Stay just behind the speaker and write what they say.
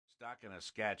stuck in a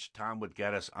sketch, Tom would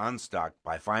get us unstuck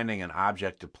by finding an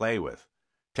object to play with.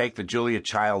 Take the Julia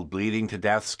Child bleeding to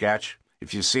death sketch.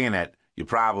 If you've seen it, you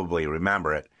probably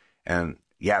remember it, and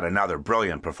yet another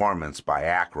brilliant performance by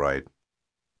Aykroyd.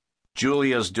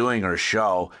 Julia's doing her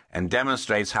show and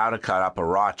demonstrates how to cut up a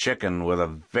raw chicken with a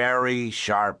very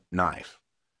sharp knife.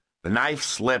 The knife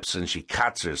slips and she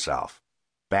cuts herself.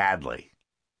 Badly.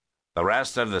 The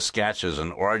rest of the sketch is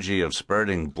an orgy of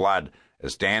spurting blood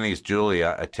as Danny's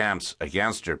Julia attempts,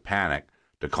 against her panic,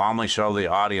 to calmly show the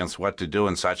audience what to do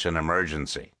in such an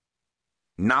emergency.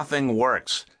 Nothing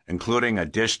works, including a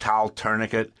dish towel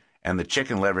tourniquet, and the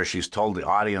chicken liver she's told the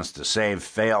audience to save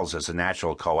fails as a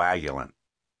natural coagulant.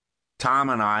 Tom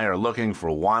and I are looking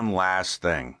for one last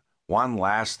thing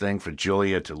for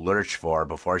Julia to lurch for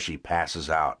before she passes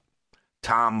out.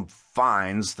 Tom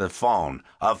finds the phone,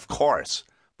 of course,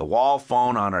 the wall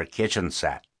phone on her kitchen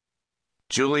set.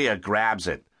 Julia grabs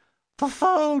it. "The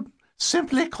phone!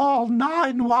 Simply call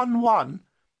 911.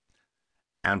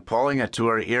 And pulling it to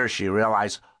her ear, she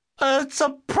realizes, "It's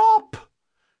a prop!"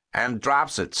 and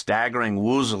drops it, staggering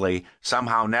woozily,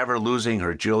 somehow never losing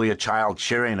her Julia Child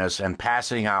cheeriness and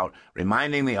passing out,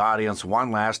 reminding the audience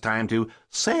one last time to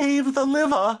save the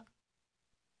liver.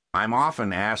 I'm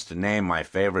often asked to name my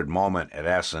favorite moment at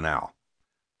SNL.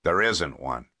 There isn't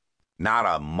one. Not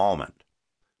a moment.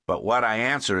 But what I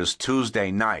answer is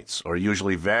Tuesday nights, or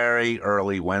usually very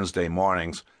early Wednesday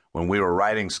mornings, when we were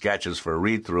writing sketches for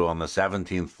read-through on the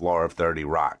 17th floor of 30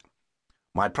 Rock.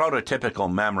 My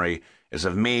prototypical memory is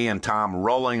of me and Tom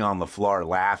rolling on the floor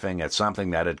laughing at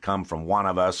something that had come from one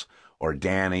of us, or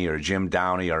Danny, or Jim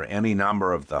Downey, or any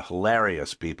number of the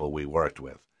hilarious people we worked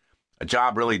with. A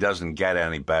job really doesn't get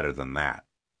any better than that.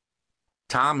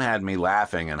 Tom had me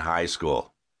laughing in high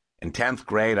school. In 10th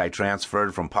grade, I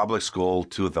transferred from public school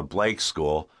to the Blake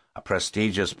School, a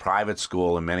prestigious private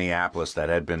school in Minneapolis that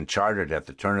had been chartered at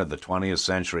the turn of the 20th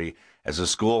century as a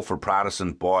school for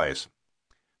Protestant boys.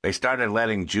 They started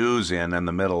letting Jews in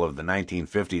the middle of the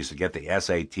 1950s to get the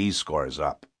SAT scores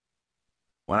up.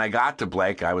 When I got to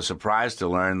Blake, I was surprised to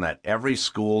learn that every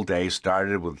school day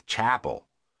started with chapel.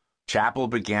 Chapel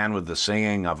began with the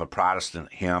singing of a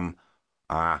Protestant hymn,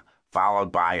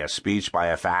 followed by a speech by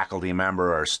a faculty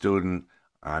member or student,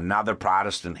 another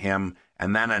Protestant hymn,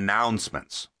 and then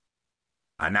announcements.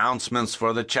 Announcements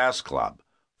for the chess club,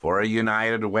 for a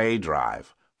United Way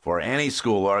drive, for any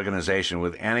school organization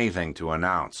with anything to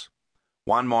announce.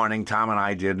 One morning, Tom and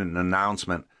I did an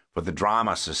announcement for the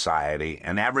Drama Society,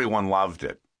 and everyone loved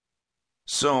it.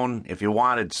 Soon, if you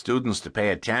wanted students to pay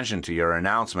attention to your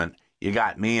announcement, you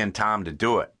got me and Tom to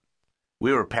do it.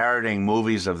 We were parodying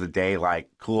movies of the day like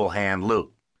Cool Hand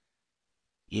Luke.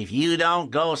 "If you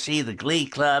don't go see the Glee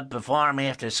Club perform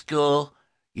after school,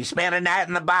 you spend a night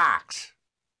in the box."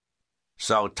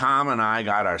 So Tom and I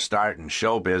got our start in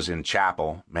showbiz in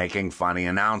chapel, making funny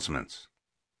announcements.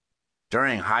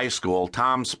 During high school,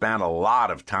 Tom spent a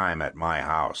lot of time at my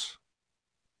house.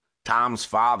 Tom's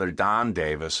father, Don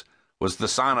Davis, was the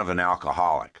son of an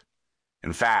alcoholic.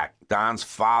 In fact, Don's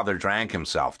father drank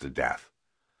himself to death.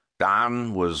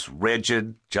 Don was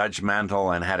rigid,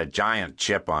 judgmental, and had a giant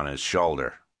chip on his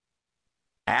shoulder.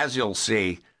 As you'll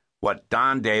see, what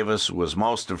Don Davis was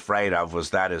most afraid of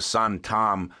was that his son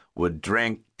Tom would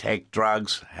drink, take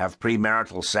drugs, have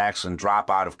premarital sex, and drop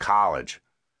out of college.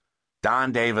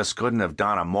 Don Davis couldn't have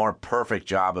done a more perfect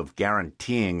job of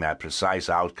guaranteeing that precise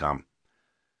outcome.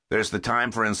 There's the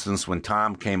time, for instance, when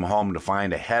Tom came home to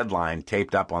find a headline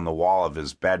taped up on the wall of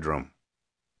his bedroom.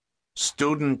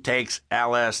 "Student takes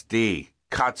LSD,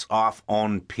 cuts off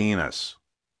own penis."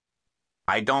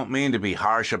 I don't mean to be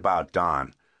harsh about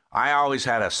Don. I always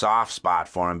had a soft spot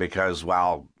for him because,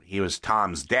 well, he was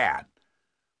Tom's dad.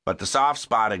 But the soft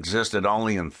spot existed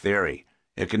only in theory.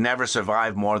 It could never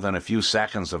survive more than a few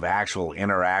seconds of actual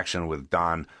interaction with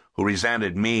Don, who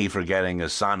resented me for getting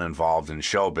his son involved in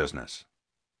show business.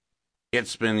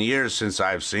 It's been years since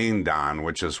I've seen Don,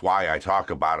 which is why I talk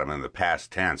about him in the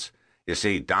past tense. You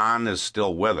see, Don is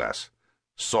still with us.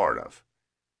 Sort of.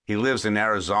 He lives in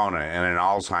Arizona in an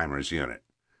Alzheimer's unit.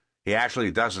 He actually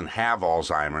doesn't have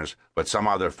Alzheimer's, but some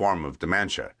other form of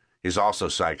dementia. He's also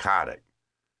psychotic.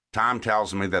 Tom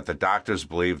tells me that the doctors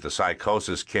believe the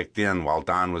psychosis kicked in while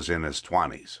Don was in his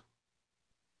 20s.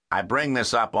 I bring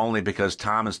this up only because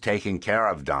Tom is taking care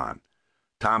of Don.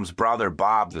 Tom's brother,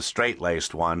 Bob, the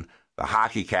straight-laced one, the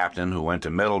hockey captain who went to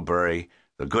Middlebury,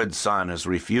 the good son, has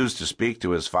refused to speak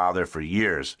to his father for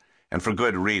years, and for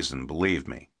good reason, believe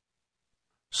me.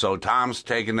 So Tom's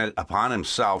taken it upon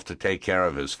himself to take care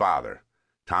of his father.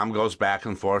 Tom goes back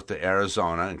and forth to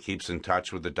Arizona and keeps in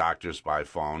touch with the doctors by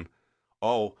phone.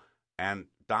 Oh, and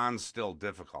Don's still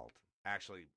difficult. Actually,